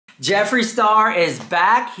Jeffree Star is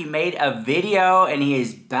back. He made a video and he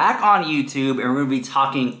is back on YouTube and we're going to be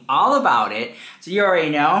talking all about it. So you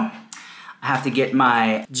already know, I have to get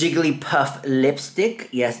my Jigglypuff lipstick.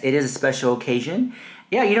 Yes, it is a special occasion.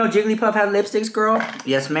 Yeah, you know Jigglypuff had lipsticks, girl?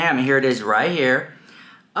 Yes, ma'am. And here it is right here.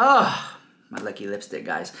 Oh, my lucky lipstick,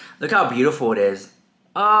 guys. Look how beautiful it is.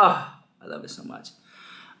 Oh, I love it so much.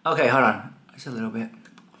 Okay, hold on. Just a little bit.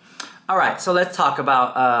 All right, so let's talk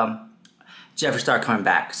about Jeffree Star coming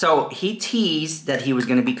back. So he teased that he was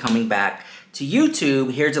going to be coming back to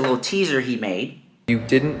YouTube. Here's a little teaser he made. You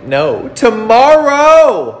didn't know.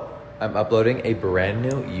 Tomorrow, I'm uploading a brand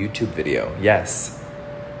new YouTube video. Yes,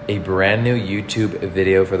 a brand new YouTube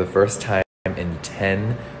video for the first time in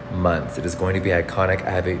 10 months. It is going to be iconic.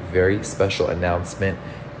 I have a very special announcement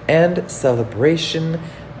and celebration.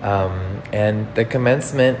 And the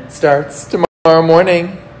commencement starts tomorrow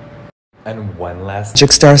morning. And one last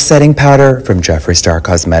Magic Star setting powder from Jeffree Star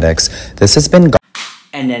Cosmetics. This has been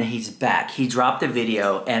and then he's back. He dropped a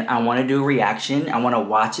video and I want to do a reaction. I want to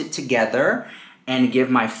watch it together and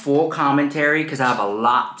give my full commentary because I have a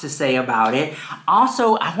lot to say about it.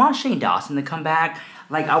 Also, I want Shane Dawson to come back.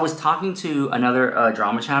 Like, I was talking to another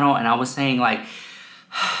drama channel and I was saying, like,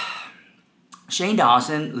 Shane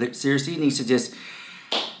Dawson seriously needs to just,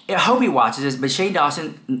 I hope he watches this, but Shane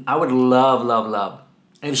Dawson, I would love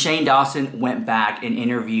if Shane Dawson went back and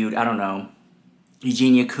interviewed, I don't know,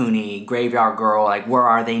 Eugenia Cooney, Graveyard Girl, like, where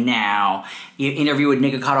are they now? Interview with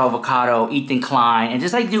Nikocado Avocado, Ethan Klein, and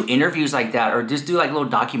just, like, do interviews like that, or just do, like, little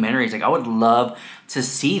documentaries. Like, I would love to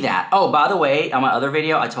see that. Oh, by the way, on my other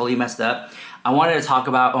video, I totally messed up. I wanted to talk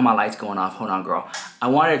about, oh, my light's going off. Hold on, girl. I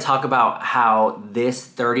wanted to talk about how this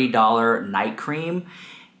 $30 night cream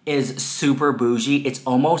is super bougie. It's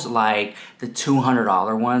almost like the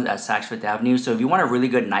 $200 ones at Saks Fifth Avenue. So if you want a really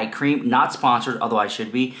good night cream, not sponsored, although I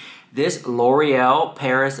should be, this L'Oreal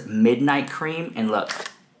Paris Midnight Cream, and look,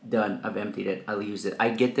 done. I've emptied it. I'll use it. I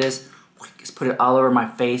get this, just put it all over my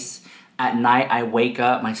face. At night, I wake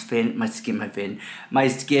up, my skin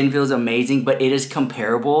feels amazing, but it is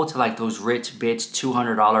comparable to like those rich bitch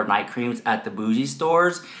 $200 night creams at the bougie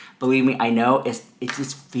stores. Believe me, I know, it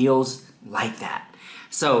just feels like that.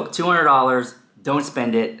 So $200, don't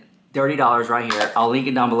spend it. $30 right here. I'll link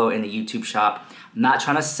it down below in the YouTube shop. I'm not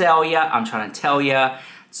trying to sell ya. I'm trying to tell ya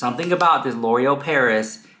something about this L'Oreal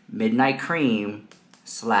Paris Midnight Cream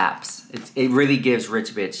slaps. It really gives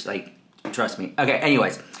rich bitch, like, trust me. Okay,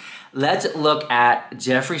 anyways, let's look at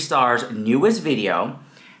Jeffree Star's newest video.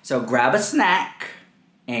 So grab a snack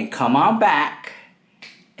and come on back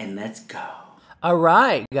and let's go. All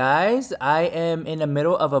right, guys, I am in the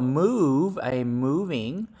middle of a move. I am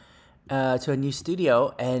moving to a new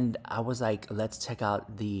studio, and I was like, let's check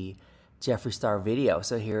out the Jeffree Star video.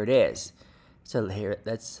 So here it is. So here,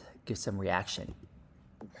 let's give some reaction.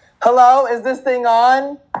 Hello, is this thing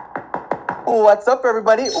on? What's up,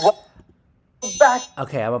 everybody? Back.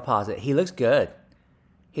 Okay, I'm gonna pause it. He looks good.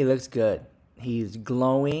 He looks good. He's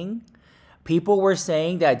glowing. People were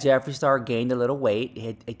saying that Jeffree Star gained a little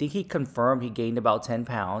weight. I think he confirmed he gained about 10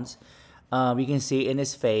 pounds. You can see it in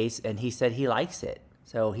his face, and he said he likes it.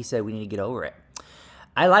 So he said we need to get over it.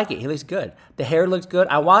 I like it. He looks good. The hair looks good.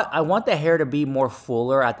 I want the hair to be more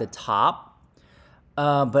fuller at the top.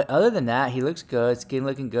 But other than that, he looks good. Skin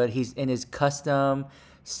looking good. He's in his custom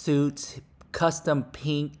suits, custom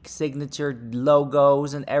pink signature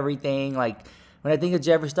logos and everything. Like, when I think of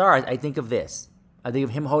Jeffree Star, I think of this. I think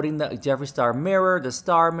of him holding the Jeffree Star mirror, the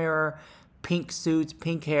star mirror, pink suits,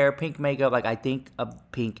 pink hair, pink makeup. Like, I think of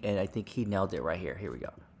pink, and I think he nailed it right here. Here we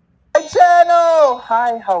go. My channel!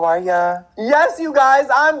 Hi, how are ya? Yes, you guys,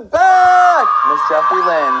 I'm back! Miss Jeffree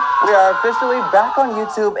Lynn. We are officially back on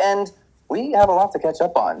YouTube, and we have a lot to catch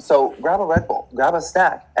up on. So grab a Red Bull, grab a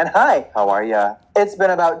snack, and hi, how are ya? It's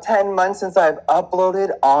been about 10 months since I've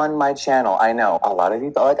uploaded on my channel. I know, a lot of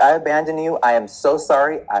you felt like I abandoned you. I am so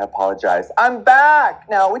sorry, I apologize. I'm back!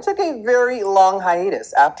 Now, we took a very long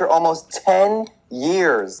hiatus after almost 10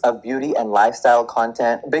 years of beauty and lifestyle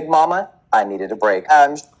content. Big Mama, I needed a break.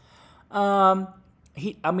 I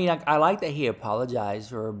like that he apologized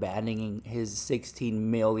for abandoning his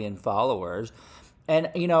 16 million followers. And,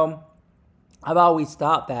 you know, I've always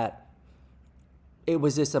thought that it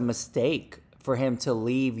was just a mistake for him to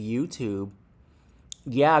leave YouTube.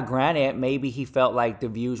 Yeah, granted, maybe he felt like the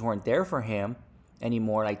views weren't there for him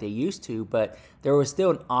anymore like they used to, but there was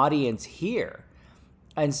still an audience here.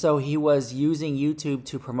 And so he was using YouTube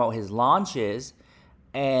to promote his launches,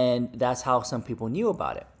 and that's how some people knew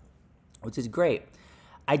about it, which is great.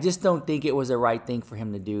 I just don't think it was the right thing for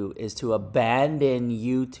him to do, is to abandon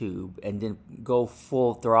YouTube and then go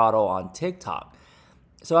full throttle on TikTok.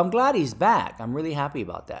 So I'm glad he's back. I'm really happy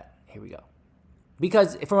about that. Here we go.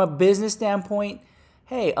 Because from a business standpoint,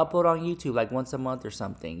 hey, upload on YouTube like once a month or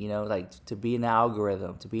something, you know, like to be in the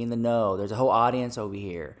algorithm, to be in the know. There's a whole audience over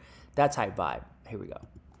here. That type vibe. Here we go.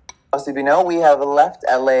 Most of you know, we have left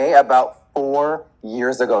LA about 4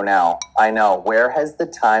 years ago now. I know, where has the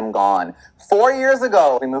time gone? 4 years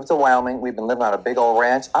ago, we moved to Wyoming. We've been living on a big old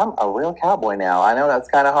ranch. I'm a real cowboy now. I know that's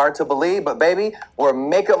kind of hard to believe, but baby, we're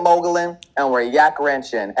makeup moguling and we're yak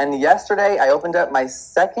ranching. And yesterday, I opened up my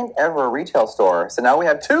second ever retail store. So now we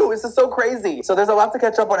have 2. This is so crazy. So there's a lot to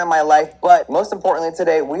catch up on in my life, but most importantly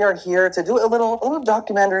today, we are here to do a little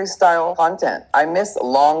documentary style content. I miss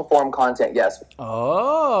long form content, yes.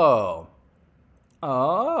 Oh,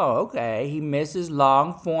 okay. He misses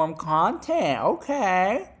long form content.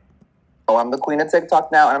 Okay. Oh, I'm the queen of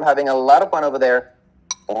TikTok now, and I'm having a lot of fun over there.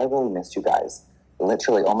 But I really missed you guys.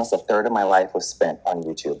 Literally, almost a third of my life was spent on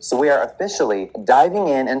YouTube. So we are officially diving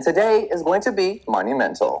in, and today is going to be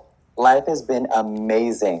monumental. Life has been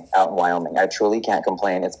amazing out in Wyoming. I truly can't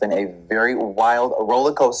complain. It's been a very wild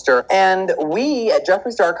roller coaster. And we at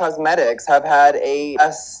Jeffree Star Cosmetics have had a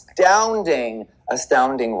astounding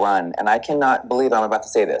run. And I cannot believe I'm about to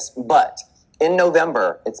say this, but in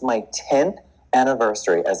November, it's my 10th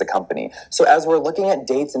anniversary as a company. So as we're looking at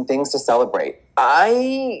dates and things to celebrate,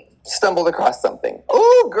 I stumbled across something.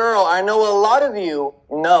 Oh, girl, I know a lot of you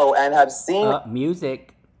know and have seen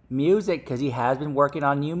music, because he has been working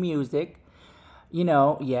on new music. You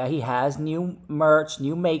know, yeah, he has new merch,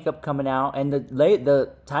 new makeup coming out. And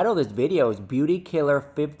the title of this video is Beauty Killer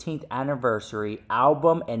 15th Anniversary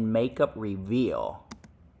Album and Makeup Reveal.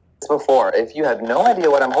 Before, if you have no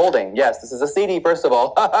idea what I'm holding, yes, this is a CD, first of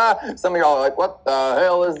all. Some of y'all are like, what the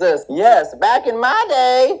hell is this? Yes, back in my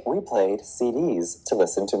day, we played CDs to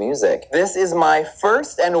listen to music. This is my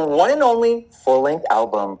first and one and only full-length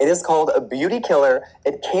album. It is called A Beauty Killer.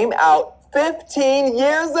 It came out 15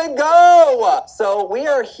 years ago! So we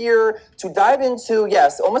are here to dive into,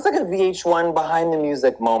 yes, almost like a VH1 behind the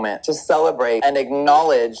music moment to celebrate and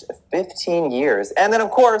acknowledge 15 years. And then,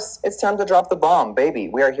 of course, it's time to drop the bomb, baby.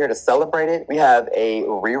 We are here to celebrate it. We have a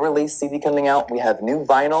re-release CD coming out. We have new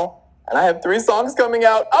vinyl. And I have 3 songs coming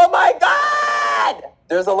out. Oh my God!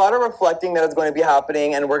 There's a lot of reflecting that is going to be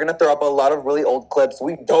happening, and we're going to throw up a lot of really old clips.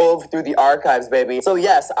 We dove through the archives, baby. So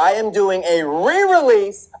yes, I am doing a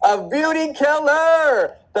re-release of Beauty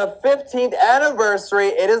Killer, the 15th anniversary.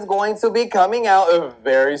 It is going to be coming out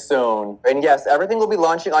very soon. And yes, everything will be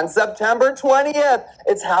launching on September 20th.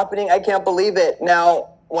 It's happening. I can't believe it. Now,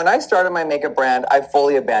 when I started my makeup brand, I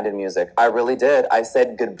fully abandoned music. I really did. I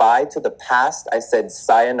said goodbye to the past. I said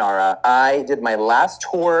sayonara. I did my last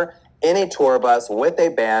tour in a tour bus with a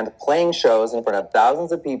band, playing shows in front of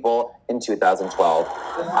thousands of people in 2012.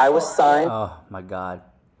 I was signed. Oh my God.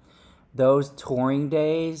 Those touring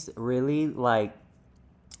days really, like,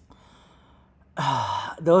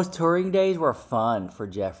 those touring days were fun for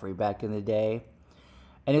Jeffree back in the day.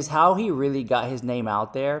 And it's how he really got his name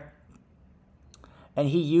out there. And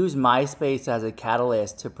he used MySpace as a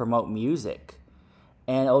catalyst to promote music.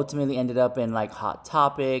 And ultimately ended up in like Hot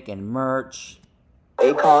Topic and merch.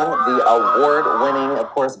 Akon, the award-winning, of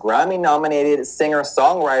course, Grammy-nominated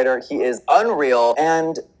singer-songwriter. He is unreal.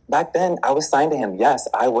 And back then, I was signed to him. Yes,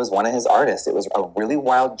 I was one of his artists. It was a really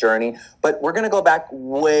wild journey. But we're going to go back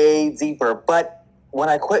way deeper. But when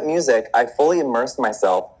I quit music, I fully immersed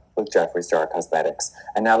myself with Jeffree Star Cosmetics.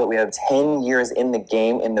 And now that we have 10 years in the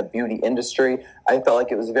game, in the beauty industry, I felt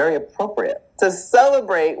like it was very appropriate to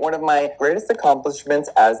celebrate one of my greatest accomplishments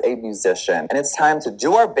as a musician. And it's time to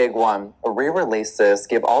do our big one, re-release this,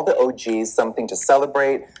 give all the OGs something to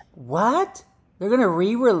celebrate. What? They're gonna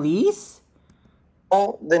re-release?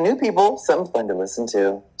 Well, the new people, something fun to listen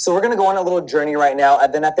to. So we're gonna go on a little journey right now,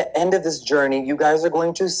 and then at the end of this journey, you guys are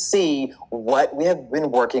going to see what we have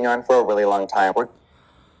been working on for a really long time.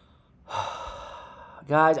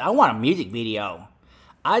 Guys, I want a music video.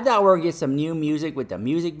 I thought we were gonna get some new music with the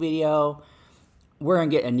music video. We're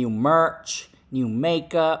gonna get a new merch, new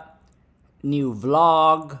makeup, new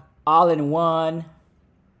vlog, all in one.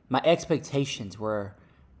 My expectations were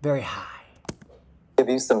very high. Give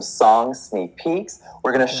you some song sneak peeks.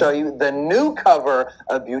 We're going to show you the new cover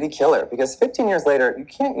of Beauty Killer, because 15 years later, you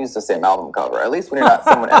can't use the same album cover, at least when you're not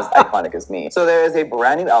someone as iconic as me. So there is a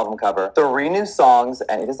brand new album cover, 3 new songs,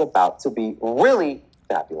 and it is about to be really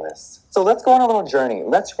fabulous. So let's go on a little journey.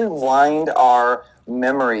 Let's rewind our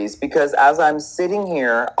memories, because as I'm sitting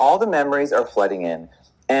here, all the memories are flooding in.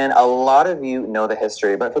 And a lot of you know the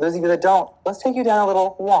history, but for those of you that don't, let's take you down a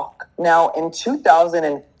little walk. Now, in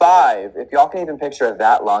 2005, if y'all can even picture it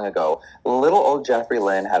that long ago, little old Jeffree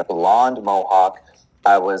Lynn had a blonde mohawk,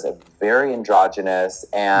 I was very androgynous,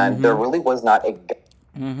 and there really was not a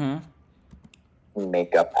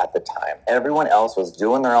makeup at the time. Everyone else was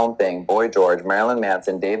doing their own thing. Boy George, Marilyn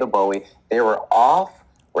Manson, David Bowie, they were off,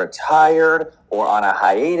 retired, or on a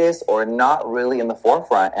hiatus, or not really in the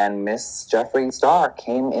forefront. And Miss Jeffree Star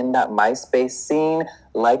came in that MySpace scene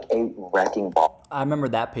like a wrecking ball. I remember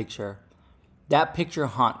that picture. That picture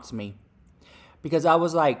haunts me. Because I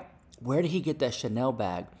was like, where did he get that Chanel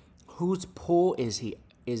bag? Whose pool is he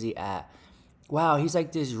at? Wow, he's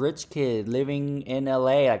like this rich kid living in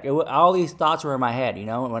LA. Like all these thoughts were in my head, you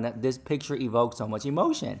know, when this picture evoked so much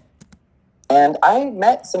emotion. And I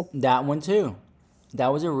met some... That one too.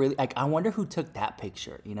 That was a really, like, I wonder who took that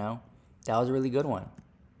picture, you know? That was a really good one.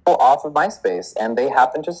 Off of MySpace, and they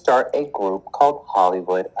happened to start a group called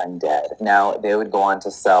Hollywood Undead. Now, they would go on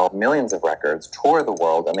to sell millions of records, tour the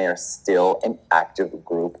world, and they are still an active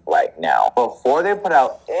group right now. Before they put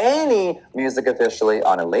out any music officially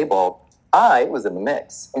on a label, I was in the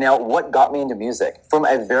mix. Now, what got me into music? From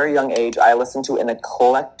a very young age, I listened to an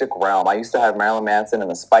eclectic realm. I used to have Marilyn Manson and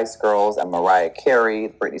the Spice Girls and Mariah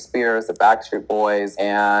Carey, Britney Spears, the Backstreet Boys,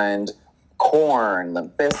 and Korn,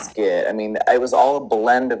 Limp Bizkit. I mean, it was all a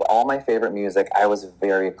blend of all my favorite music. I was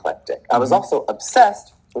very eclectic. I was also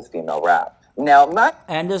obsessed with female rap. Now,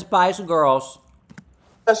 and the Spice Girls.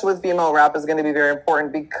 Especially with female rap is going to be very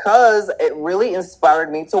important because it really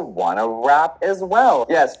inspired me to want to rap as well.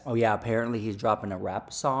 Yes. Oh yeah, apparently he's dropping a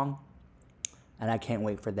rap song, and I can't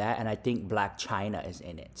wait for that. And I think Black China is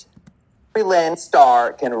in it. Lynn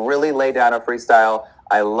Star can really lay down a freestyle.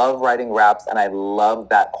 I love writing raps, and I love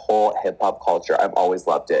that whole hip-hop culture. I've always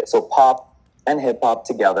loved it. So pop and hip-hop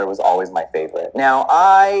together was always my favorite. Now,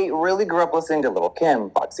 I really grew up listening to Lil' Kim,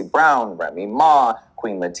 Foxy Brown, Remy Ma,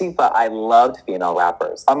 Queen Latifah. I loved female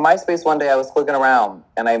rappers. On MySpace one day, I was clicking around,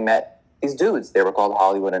 and I met these dudes. They were called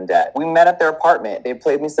Hollywood Undead. We met at their apartment. They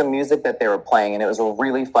played me some music that they were playing, and it was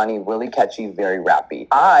really funny, really catchy, very rappy.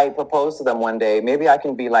 I proposed to them one day, maybe I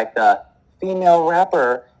can be like the female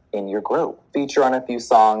rapper in your group, feature on a few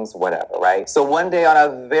songs, whatever, right? So one day on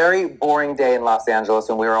a very boring day in Los Angeles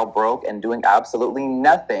when we were all broke and doing absolutely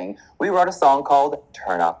nothing, we wrote a song called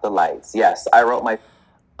Turn Off the Lights. Yes, I wrote my...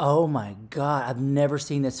 Oh my God, I've never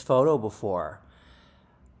seen this photo before.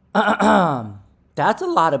 That's a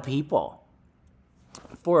lot of people.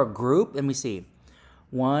 For a group, let me see.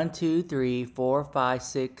 1, 2, 3, 4, 5,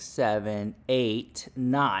 6, 7, 8,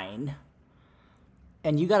 9.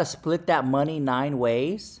 And you got to split that money 9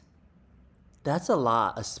 ways? That's a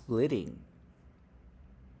lot of splitting.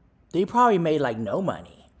 They probably made like no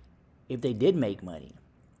money if they did make money.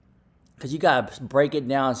 Because you got to break it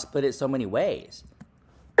down and split it so many ways.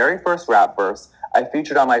 Very first rap verse I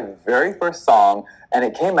featured on my very first song, and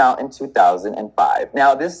it came out in 2005.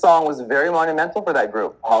 Now, this song was very monumental for that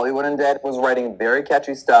group. Hollywood Undead was writing very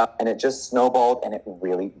catchy stuff, and it just snowballed, and it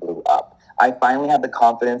really blew up. I finally had the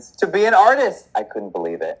confidence to be an artist. I couldn't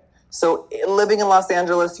believe it. So living in Los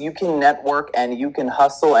Angeles, you can network and you can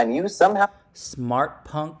hustle and you somehow...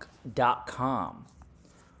 Smartpunk.com.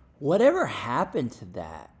 Whatever happened to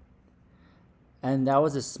that? And that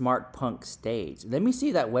was a Smart Punk stage. Let me see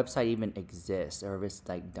if that website even exists or if it's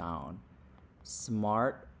like down.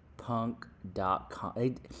 Smartpunk.com.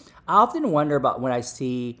 I often wonder about when I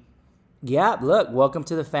see, yeah, look, welcome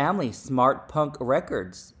to the family. Smart Punk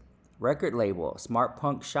Records. Record label, Smart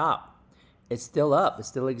Punk Shop. It's still up. It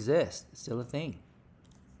still exists. It's still a thing.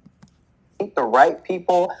 The right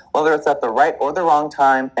people, whether it's at the right or the wrong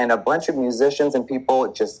time, and a bunch of musicians and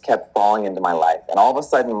people just kept falling into my life. And all of a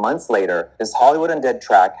sudden, months later, this Hollywood Undead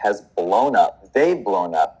track has blown up. They've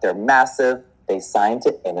blown up. They're massive. They signed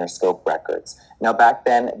to Interscope Records. Now, back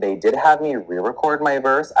then, they did have me re-record my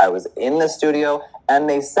verse. I was in the studio, and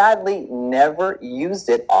they sadly never used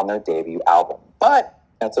it on their debut album. But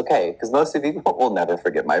that's okay, because most of you will never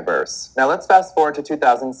forget my verse. Now let's fast forward to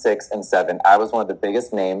 2006 and 7. I was one of the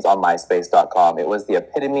biggest names on MySpace.com. It was the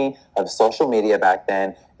epitome of social media back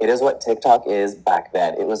then. It is what TikTok is back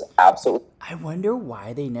then. It was absolutely... I wonder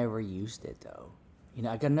why they never used it, though. You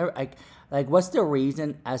know, like, what's the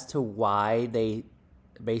reason as to why they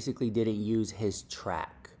basically didn't use his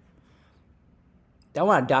track? I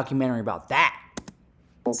want a documentary about that.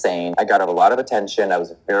 Insane. I got a lot of attention. I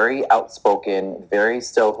was very outspoken, very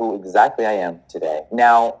still who exactly I am today.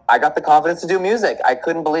 Now, I got the confidence to do music. I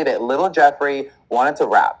couldn't believe it. Little Jeffree wanted to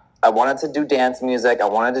rap. I wanted to do dance music. I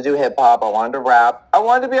wanted to do hip hop. I wanted to rap. I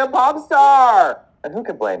wanted to be a pop star. And who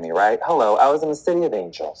could blame me, right? Hello, I was in the City of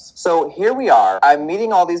Angels. So here we are. I'm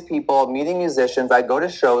meeting all these people, meeting musicians. I go to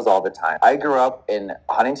shows all the time. I grew up in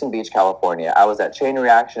Huntington Beach, California. I was at Chain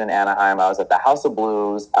Reaction in Anaheim. I was at the House of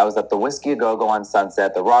Blues. I was at the Whiskey A Go-Go on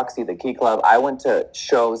Sunset, the Roxy, the Key Club. I went to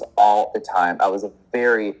shows all the time. I was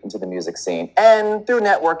very into the music scene. And through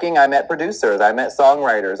networking, I met producers. I met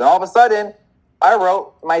songwriters. And all of a sudden, I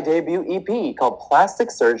wrote my debut EP called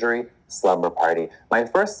Plastic Surgery Slumber Party. My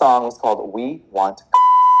first song was called We Want.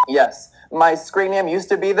 Yes, my screen name used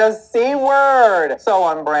to be the C word. So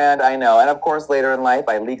on brand, I know. And of course, later in life,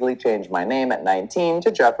 I legally changed my name at 19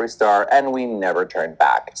 to Jeffree Star, and we never turned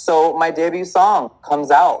back. So my debut song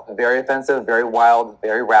comes out, very offensive, very wild,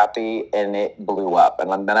 very rappy, and it blew up.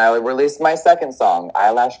 And then I released my second song,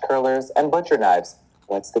 Eyelash Curlers and Butcher Knives.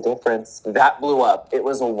 What's the difference? That blew up. It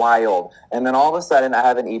was wild. And then all of a sudden, I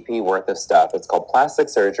have an EP worth of stuff. It's called Plastic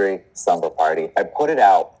Surgery Slumber Party. I put it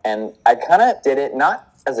out, and I kind of did it not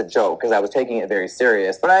as a joke, because I was taking it very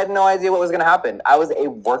serious, but I had no idea what was going to happen. I was a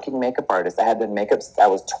working makeup artist. I had been makeup since I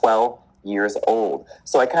was 12 years old.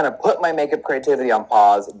 So I kind of put my makeup creativity on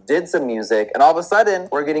pause, did some music, and all of a sudden,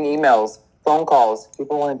 we're getting emails, phone calls.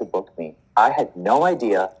 People wanted to book me. I had no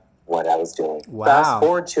idea what I was doing. Wow. Fast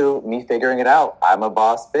forward to me figuring it out. I'm a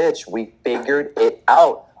boss bitch. We figured it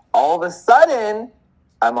out. All of a sudden,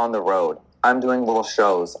 I'm on the road. I'm doing little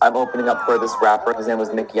shows. I'm opening up for this rapper. His name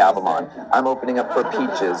was Mickey Avalon. I'm opening up for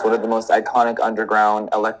Peaches, one of the most iconic underground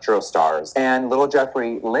electro stars. And little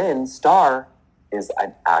Jeffree Lynn Star is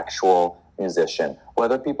an actual musician.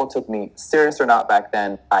 Whether people took me serious or not back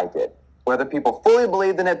then, I did. Whether people fully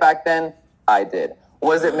believed in it back then, I did.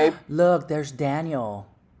 Was it maybe... Look, there's Daniel.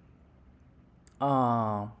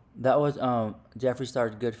 That was Jeffree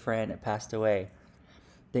Star's good friend that passed away.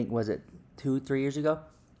 I think, was it 2-3 years ago?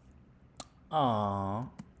 Aww.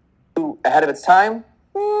 Ahead of its time?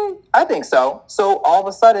 I think so. So all of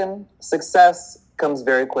a sudden, success comes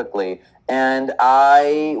very quickly, and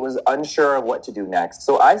I was unsure of what to do next.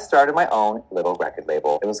 So I started my own little record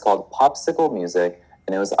label. It was called Popsicle Music,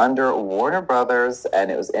 and it was under Warner Brothers,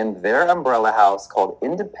 and it was in their umbrella house called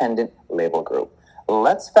Independent Label Group.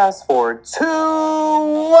 Let's fast forward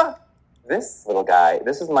to this little guy.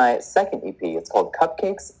 This is my second EP. It's called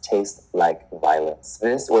Cupcakes Taste Like Violence.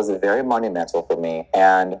 This was very monumental for me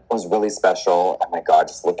and was really special. Oh my God,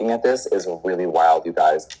 just looking at this is really wild, you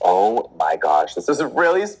guys. Oh my gosh, this is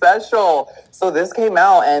really special. So this came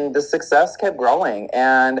out and the success kept growing,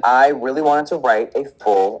 and I really wanted to write a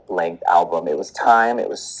full-length album. It was time, it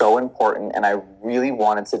was so important, and I really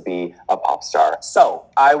wanted to be a pop star. So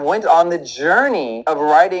I went on the journey of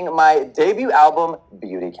writing my debut album,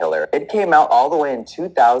 Beauty Killer. It came out all the way in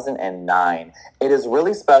 2009. It is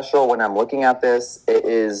really special when I'm looking at this. It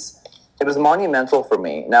was monumental for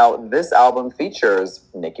me. Now, this album features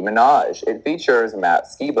Nicki Minaj. It features Matt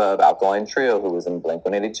Skiba of Alkaline Trio, who was in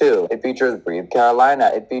Blink-182. It features Breathe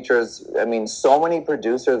Carolina. It features, so many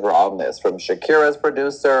producers were on this, from Shakira's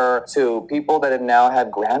producer to people that have now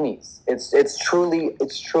had Grammys. It's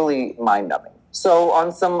truly mind-numbing. So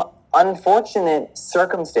on some unfortunate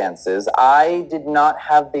circumstances, I did not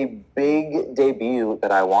have the big debut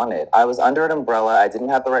that I wanted. I was under an umbrella. I didn't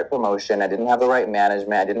have the right promotion. I didn't have the right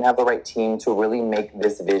management. I didn't have the right team to really make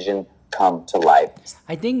this vision come to life.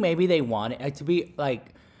 I think maybe they wanted to be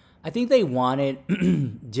like, I think they wanted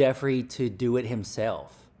Jeffree to do it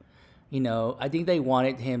himself. I think they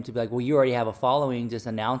wanted him to be like, well, you already have a following, just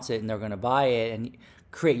announce it and they're going to buy it, and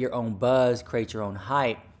create your own buzz, create your own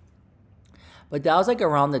hype. But that was like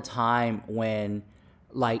around the time when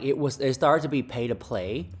it started to be pay to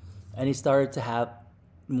play, and it started to have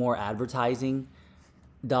more advertising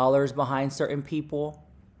dollars behind certain people.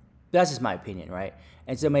 That's just my opinion, right?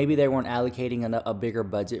 And so maybe they weren't allocating a bigger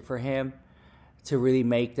budget for him to really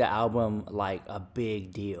make the album like a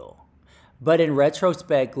big deal. But in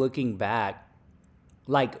retrospect, looking back,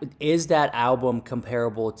 is that album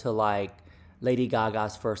comparable to like Lady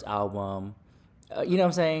Gaga's first album? You know what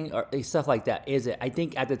I'm saying? Or stuff like that. Is it? I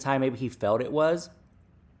think at the time maybe he felt it was.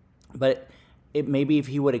 But maybe if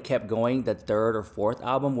he would have kept going, the third or fourth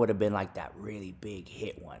album would have been like that really big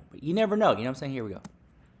hit one. But you never know. You know what I'm saying? Here we go.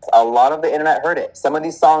 A lot of the internet heard it. Some of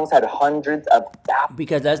these songs had hundreds of thousands.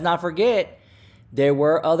 Because let's not forget, there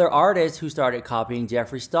were other artists who started copying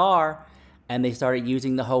Jeffree Star, and they started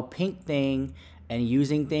using the whole pink thing and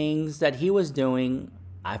using things that he was doing.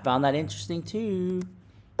 I found that interesting too.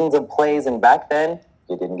 Of plays, and back then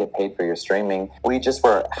you didn't get paid for your streaming. We just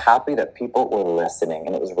were happy that people were listening,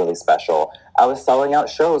 and it was really special. I was selling out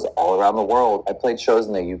shows all around the world. I played shows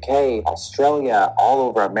in the UK, Australia, all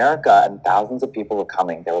over America, and thousands of people were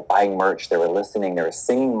coming. They were buying merch, they were listening, they were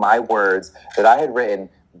singing my words that I had written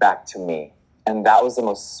back to me. And that was the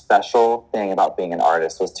most special thing about being an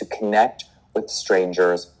artist, was to connect with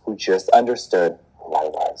strangers who just understood who I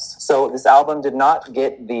was. So this album did not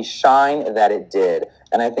get the shine that it did.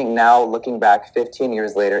 And I think now, looking back 15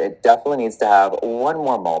 years later, it definitely needs to have one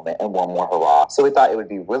more moment and one more hurrah. So we thought it would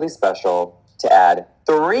be really special to add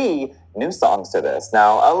 3 new songs to this.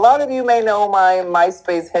 Now, a lot of you may know my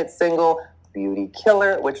MySpace hit single, Beauty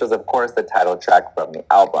Killer, which was, of course, the title track from the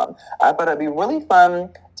album. I thought it'd be really fun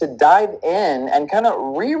to dive in and kind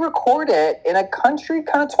of re-record it in a country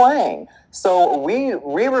kind of twang. So we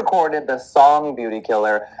re-recorded the song Beauty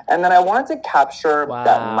Killer, and then I wanted to capture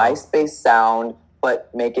that MySpace sound,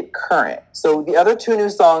 but make it current. So the other 2 new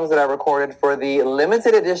songs that I recorded for the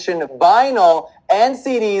limited edition vinyl and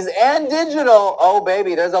CDs and digital, oh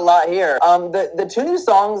baby, there's a lot here. The 2 new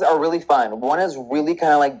songs are really fun. One is really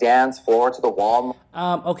kind of like dance floor to the wall.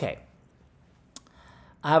 Okay.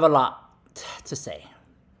 I have a lot to say.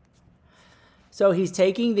 So he's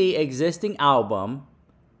taking the existing album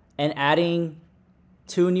and adding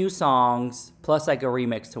 2 new songs plus like a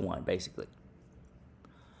remix to one, basically.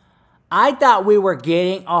 I thought we were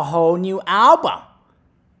getting a whole new album,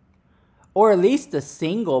 or at least a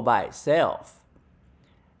single by itself.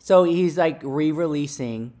 So he's like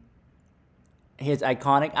re-releasing his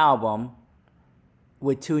iconic album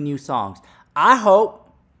with 2 new songs. I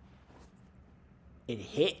hope it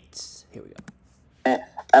hits. Here we go.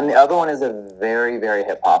 And the other one is a very, very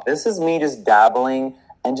hip hop. This is me just dabbling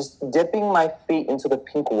and just dipping my feet into the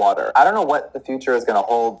pink water. I don't know what the future is going to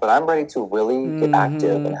hold, but I'm ready to really get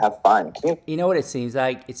active and have fun. You know what it seems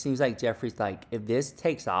like? It seems like Jeffree's like, if this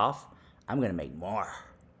takes off, I'm going to make more.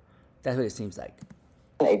 That's what it seems like.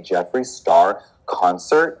 A Jeffree Star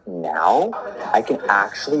concert now, I can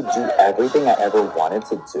actually do everything I ever wanted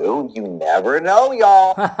to do. You never know,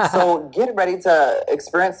 y'all. So get ready to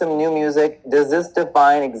experience some new music. Does this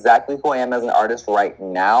define exactly who I am as an artist right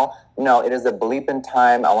now? No, it is a bleep in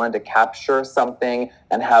time. I wanted to capture something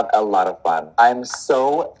and have a lot of fun. I'm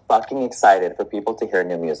so fucking excited for people to hear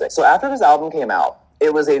new music. So after this album came out,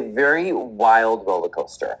 it was a very wild roller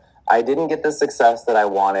coaster. I didn't get the success that I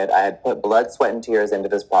wanted. I had put blood, sweat, and tears into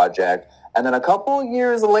this project. And then a couple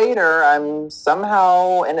years later, I'm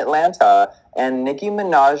somehow in Atlanta, and Nicki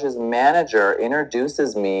Minaj's manager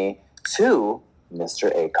introduces me to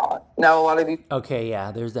Mr. Akon. Now, a lot of you... Okay,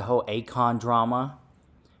 yeah, there's the whole Akon drama.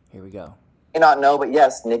 Here we go. May not know, but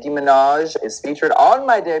yes, Nicki Minaj is featured on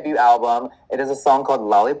my debut album. It is a song called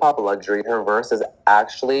Lollipop Luxury. Her verse is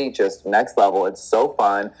actually just next level. It's so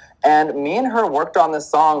fun. And me and her worked on this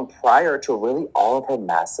song prior to really all of her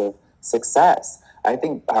massive success. I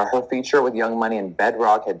think her feature with Young Money and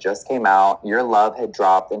Bedrock had just came out. Your Love had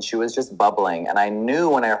dropped, and she was just bubbling. And I knew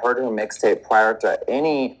when I heard her mixtape prior to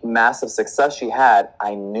any massive success she had,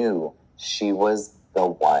 I knew she was the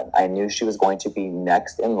one. I knew she was going to be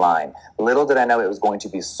next in line. Little did I know it was going to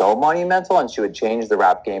be so monumental, and she would change the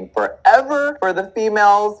rap game forever for the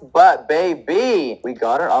females. But baby, we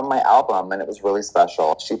got her on my album, and it was really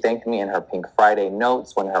special. She thanked me in her Pink Friday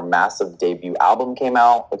notes when her massive debut album came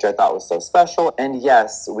out, which I thought was so special. And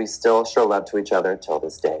yes, we still show love to each other till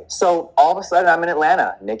this day. So all of a sudden, I'm in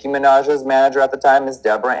Atlanta. Nicki Minaj's manager at the time is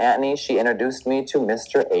Deborah Anthony. She introduced me to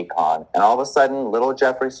Mr. Akon. And all of a sudden, little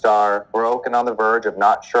Jeffree Star, broke and on the verge of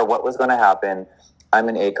not sure what was going to happen, I'm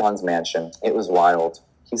in Akon's mansion. It was wild.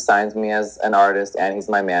 He signs me as an artist, and he's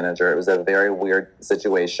my manager. It was a very weird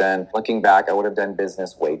situation. Looking back, I would have done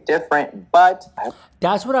business way different, but...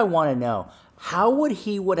 That's what I want to know. How would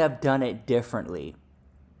he would have done it differently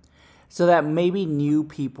so that maybe new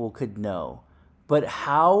people could know? But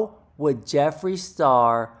how would Jeffree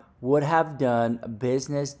Star would have done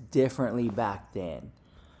business differently back then?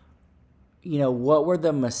 You know, what were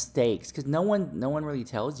the mistakes? Because no one really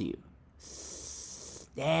tells you.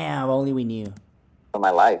 Damn, only we knew. In my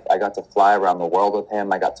life, I got to fly around the world with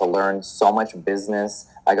him. I got to learn so much business.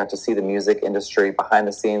 I got to see the music industry behind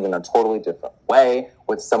the scenes in a totally different way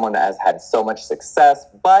with someone that has had so much success,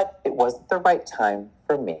 but it wasn't the right time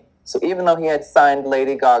for me. So even though he had signed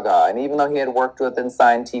Lady Gaga, and even though he had worked with and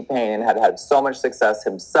signed T-Pain and had had so much success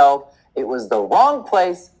himself, it was the wrong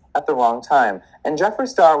place at the wrong time. And Jeffree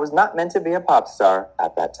Star was not meant to be a pop star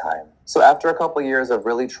at that time. So after a couple years of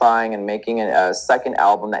really trying and making a second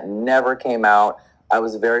album that never came out, I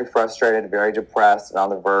was very frustrated, very depressed, and on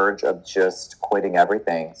the verge of just quitting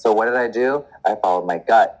everything. So what did I do? I followed my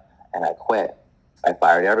gut, and I quit. I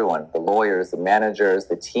fired everyone, the lawyers, the managers,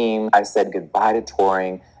 the team. I said goodbye to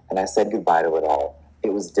touring, and I said goodbye to it all.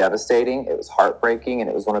 It was devastating, it was heartbreaking, and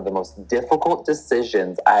it was one of the most difficult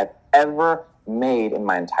decisions I've ever made in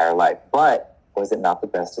my entire life. But was it not the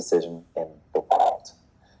best decision in the world?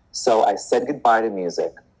 So I said goodbye to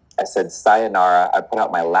music. I said sayonara. I put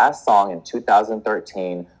out my last song in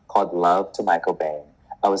 2013 called Love to Michael Bain.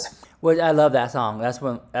 Well, I love that song.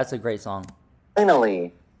 That's a great song.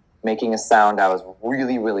 Finally making a sound I was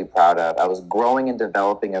really, really proud of. I was growing and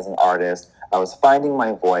developing as an artist. I was finding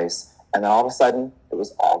my voice. And then all of a sudden, it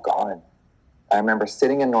was all gone. I remember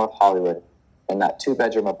sitting in North Hollywood in that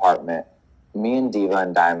 2-bedroom apartment, me and Diva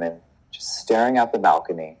and Diamond, just staring out the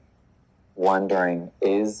balcony, wondering,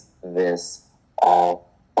 is this all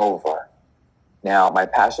over? Now, my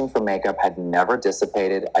passion for makeup had never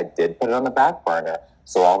dissipated. I did put it on the back burner.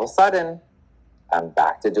 So all of a sudden, I'm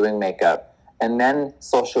back to doing makeup. And then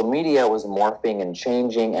social media was morphing and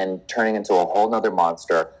changing and turning into a whole nother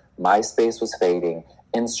monster. MySpace was fading.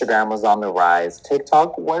 Instagram was on the rise.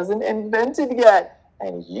 TikTok wasn't invented yet.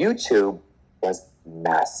 And YouTube was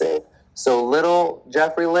massive. So little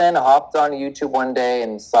Jeffree Lynn hopped on YouTube one day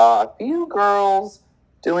and saw a few girls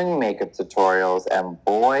doing makeup tutorials. And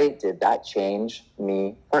boy, did that change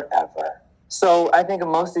me forever. So I think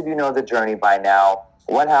most of you know the journey by now.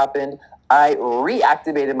 What happened? I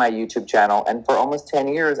reactivated my YouTube channel, and for almost 10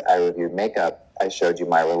 years, I reviewed makeup. I showed you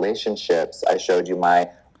my relationships. I showed you my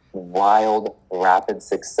wild, rapid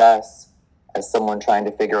success as someone trying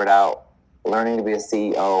to figure it out, learning to be a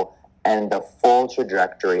CEO, and the full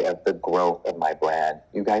trajectory of the growth of my brand.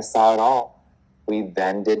 You guys saw it all. We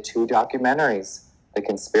then did 2 documentaries. The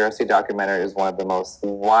conspiracy documentary is one of the most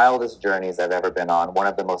wildest journeys I've ever been on, one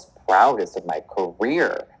of the most proudest of my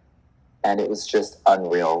career. And it was just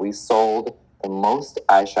unreal. We sold the most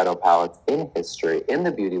eyeshadow palettes in history, in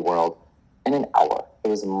the beauty world, in an hour. It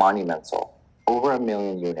was monumental. Over 1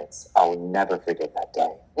 million units. I will never forget that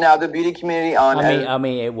day. Now, the beauty community on... I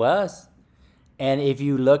mean, it was. And if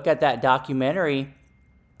you look at that documentary,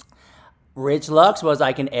 Rich Lux was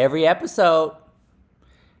like in every episode.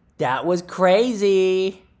 That was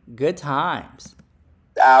crazy. Good times.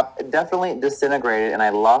 App definitely disintegrated, and I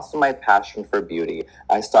lost my passion for beauty.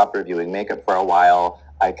 I stopped reviewing makeup for a while.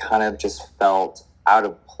 I kind of just felt out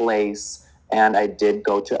of place, and I did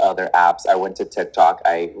go to other apps. I went to TikTok.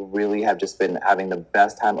 I really have just been having the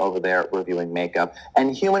best time over there reviewing makeup,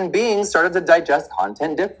 and human beings started to digest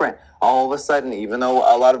content different. All of a sudden, even though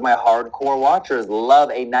a lot of my hardcore watchers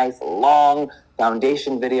love a nice long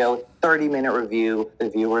foundation video, 30-minute review, the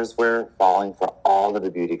viewers were falling for all of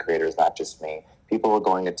the beauty creators, not just me. People were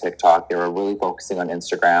going to TikTok. They were really focusing on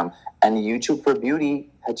Instagram. And YouTube for beauty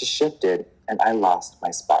had just shifted, and I lost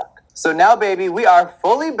my spark. So now, baby, we are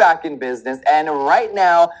fully back in business. And right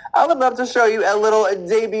now, I would love to show you a little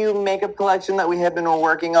debut makeup collection that we have been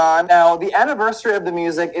working on. Now, the anniversary of the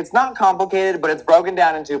music, it's not complicated, but it's broken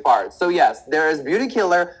down in 2 parts. So yes, there is Beauty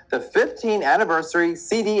Killer, the 15th anniversary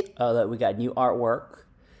CD. Look, we got new artwork.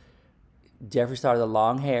 Jeffree started the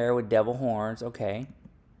long hair with devil horns. Okay.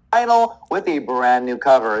 Vinyl with a brand new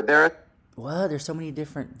cover. There's so many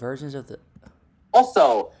different versions of the...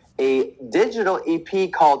 Also, a digital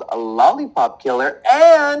EP called Lollipop Killer,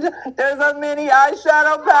 and there's a mini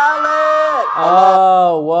eyeshadow palette!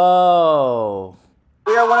 Oh, whoa.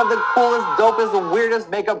 We are one of the coolest, dopest, weirdest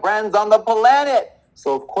makeup brands on the planet.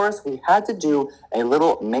 So, of course, we had to do a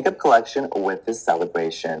little makeup collection with this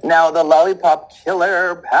celebration. Now, the Lollipop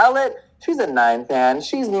Killer palette, she's a 9 fan,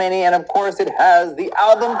 she's mini, and of course it has the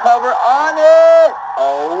album cover on it!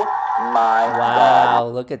 Oh my God. Wow,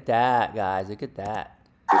 look at that, guys. Look at that.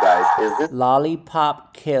 You guys, is this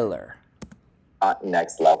Lollipop Killer?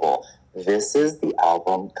 Next level. This is the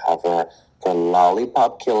album cover for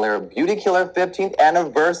Lollipop Killer, Beauty Killer 15th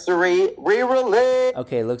anniversary re-release.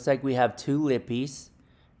 Okay, looks like we have 2 lippies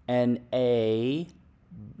and a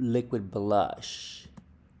liquid blush.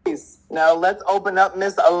 Now let's open up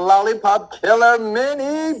Miss Lollipop Killer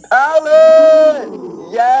mini palette.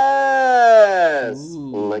 Yes. Ooh.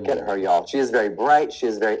 Look at her, y'all. She is very bright. She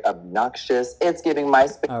is very obnoxious. It's giving my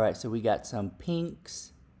space. All right, so we got some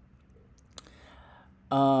pinks,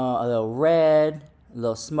 a little red, a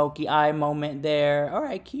little smoky eye moment there. All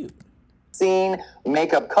right, cute. Scene,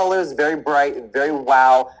 makeup colors, very bright, very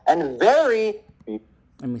wow, and very...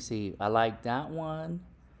 Let me see. I like that one.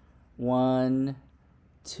 1,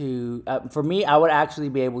 2. For me, I would actually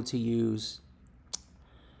be able to use...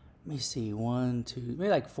 Let me see. 1, 2, maybe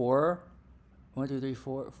like 4. 1, 2, 3,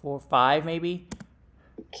 4, 5 maybe.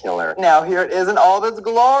 Killer. Now here it is in all of its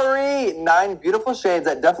glory. 9 beautiful shades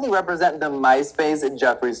that definitely represent the MySpace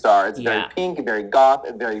Jeffree Star. It's very pink, very goth,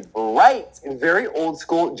 very bright, very old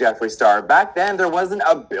school Jeffree Star. Back then, there wasn't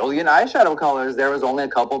a billion eyeshadow colors. There was only a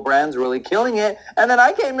couple brands really killing it. And then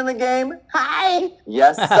I came in the game. Hi.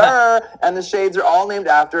 Yes, sir. And the shades are all named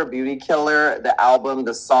after Beauty Killer, the album,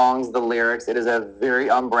 the songs, the lyrics. It is a very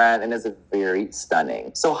on brand and is very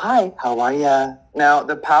stunning. So hi, how are ya? Now,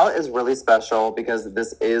 the palette is really special because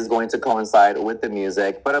this is going to coincide with the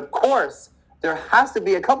music, but of course, there has to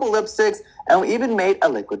be a couple lipsticks, and we even made a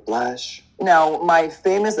liquid blush. Now, my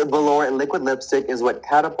famous velour liquid lipstick is what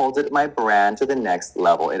catapulted my brand to the next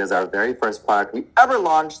level. It is our very first product we ever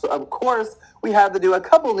launched, so of course, we had to do a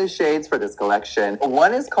couple new shades for this collection.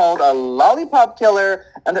 One is called a Lollipop Killer,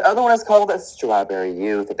 and the other one is called a Strawberry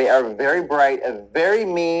Youth. They are very bright, very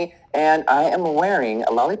me, and I am wearing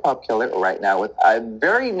a Lollipop Killer right now with a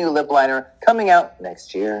very new lip liner coming out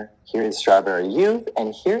next year. Here is Strawberry Youth,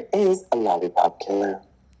 and here is a Lollipop Killer.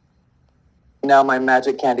 Now, my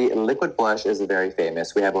Magic Candy liquid blush is very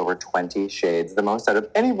famous. We have over 20 shades, the most out of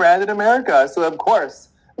any brand in America. So, of course,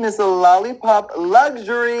 Miss Lollipop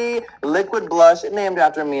Luxury liquid blush, named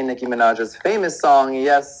after me and Nicki Minaj's famous song,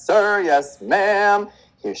 Yes Sir, Yes Ma'am.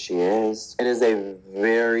 Here she is. It is a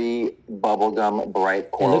very bubblegum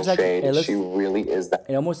bright coral shade. She really is that.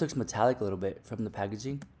 It almost looks metallic a little bit from the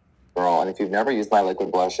packaging. Girl, and if you've never used my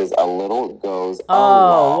liquid blushes, a little goes a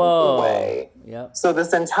long way. Yep. So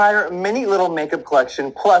this entire mini little makeup collection,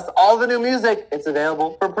 plus all the new music, it's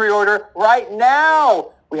available for pre-order right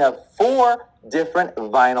now. We have 4 different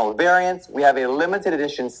vinyl variants. We have a limited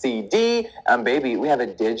edition CD, and baby, we have a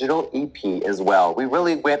digital EP as well. We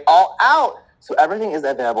really went all out. So everything is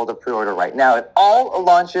available to pre-order right now. It all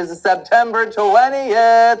launches September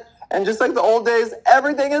 20th. And just like the old days,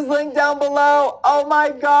 everything is linked down below. Oh my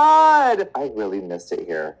God. I really missed it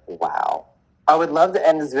here. Wow. I would love to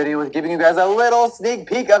end this video with giving you guys a little sneak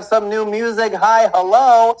peek of some new music. Hi,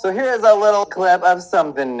 hello. So here is a little clip of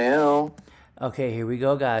something new. Okay, here we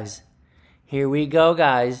go, guys. Here we go,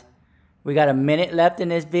 guys. We got a minute left in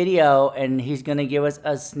this video, and he's going to give us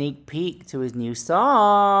a sneak peek to his new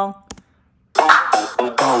song.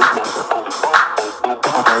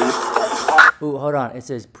 Ooh, hold on. It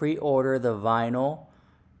says pre-order the vinyl,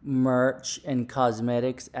 merch, and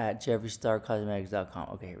cosmetics at jeffreestarcosmetics.com.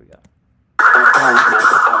 Okay, here we go. Hi,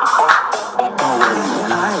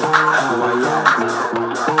 how are ya?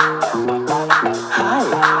 Hi,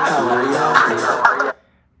 how are ya?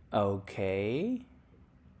 Okay.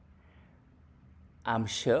 I'm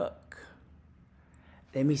shook.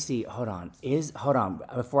 Let me see. Hold on. Hold on.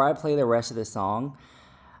 Before I play the rest of the song,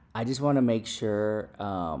 I just want to make sure,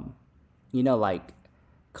 you know, like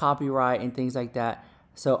copyright and things like that.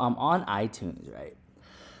 So I'm on iTunes, right?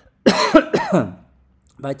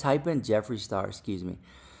 If I type in Jeffree Star, excuse me.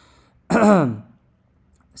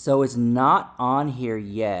 So it's not on here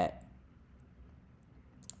yet.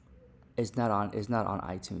 It's not on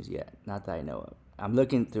iTunes yet. Not that I know of. I'm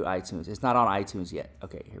looking through iTunes. It's not on iTunes yet.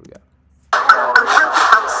 Okay, here we go.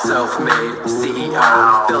 Self-made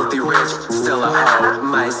CEO, filthy rich, still a hoe.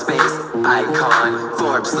 MySpace icon,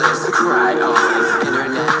 Forbes list, cry on.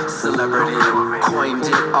 Internet celebrity, coined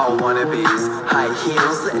it, all wannabes. High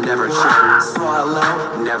heels, never trip.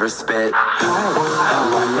 Swallow, never spit. Hi, how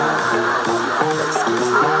are ya? Excuse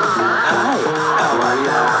me. Hi, how are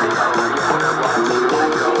ya? Hi,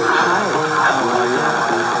 how are ya?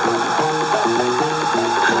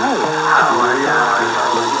 Hi, how are ya?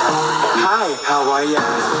 Hi, how are ya?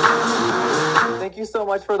 Thank you so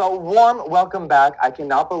much for the warm welcome back. I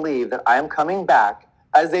cannot believe that I am coming back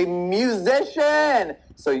as a musician.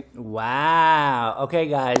 So wow. Okay,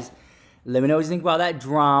 guys. Let me know what you think about that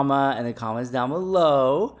drama in the comments down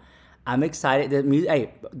below. I'm excited. The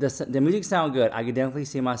music sounds good. I could definitely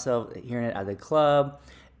see myself hearing it at the club.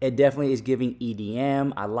 It definitely is giving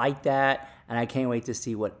EDM. I like that. And I can't wait to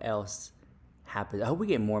see what else happens. I hope we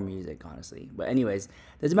get more music, honestly. But anyways,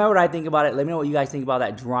 doesn't matter what I think about it. Let me know what you guys think about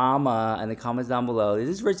that drama in the comments down below. This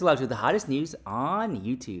is Rich Deluxe with the hottest news on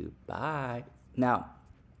YouTube. Bye. Now,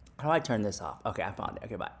 how do I turn this off? Okay, I found it.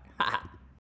 Okay, bye.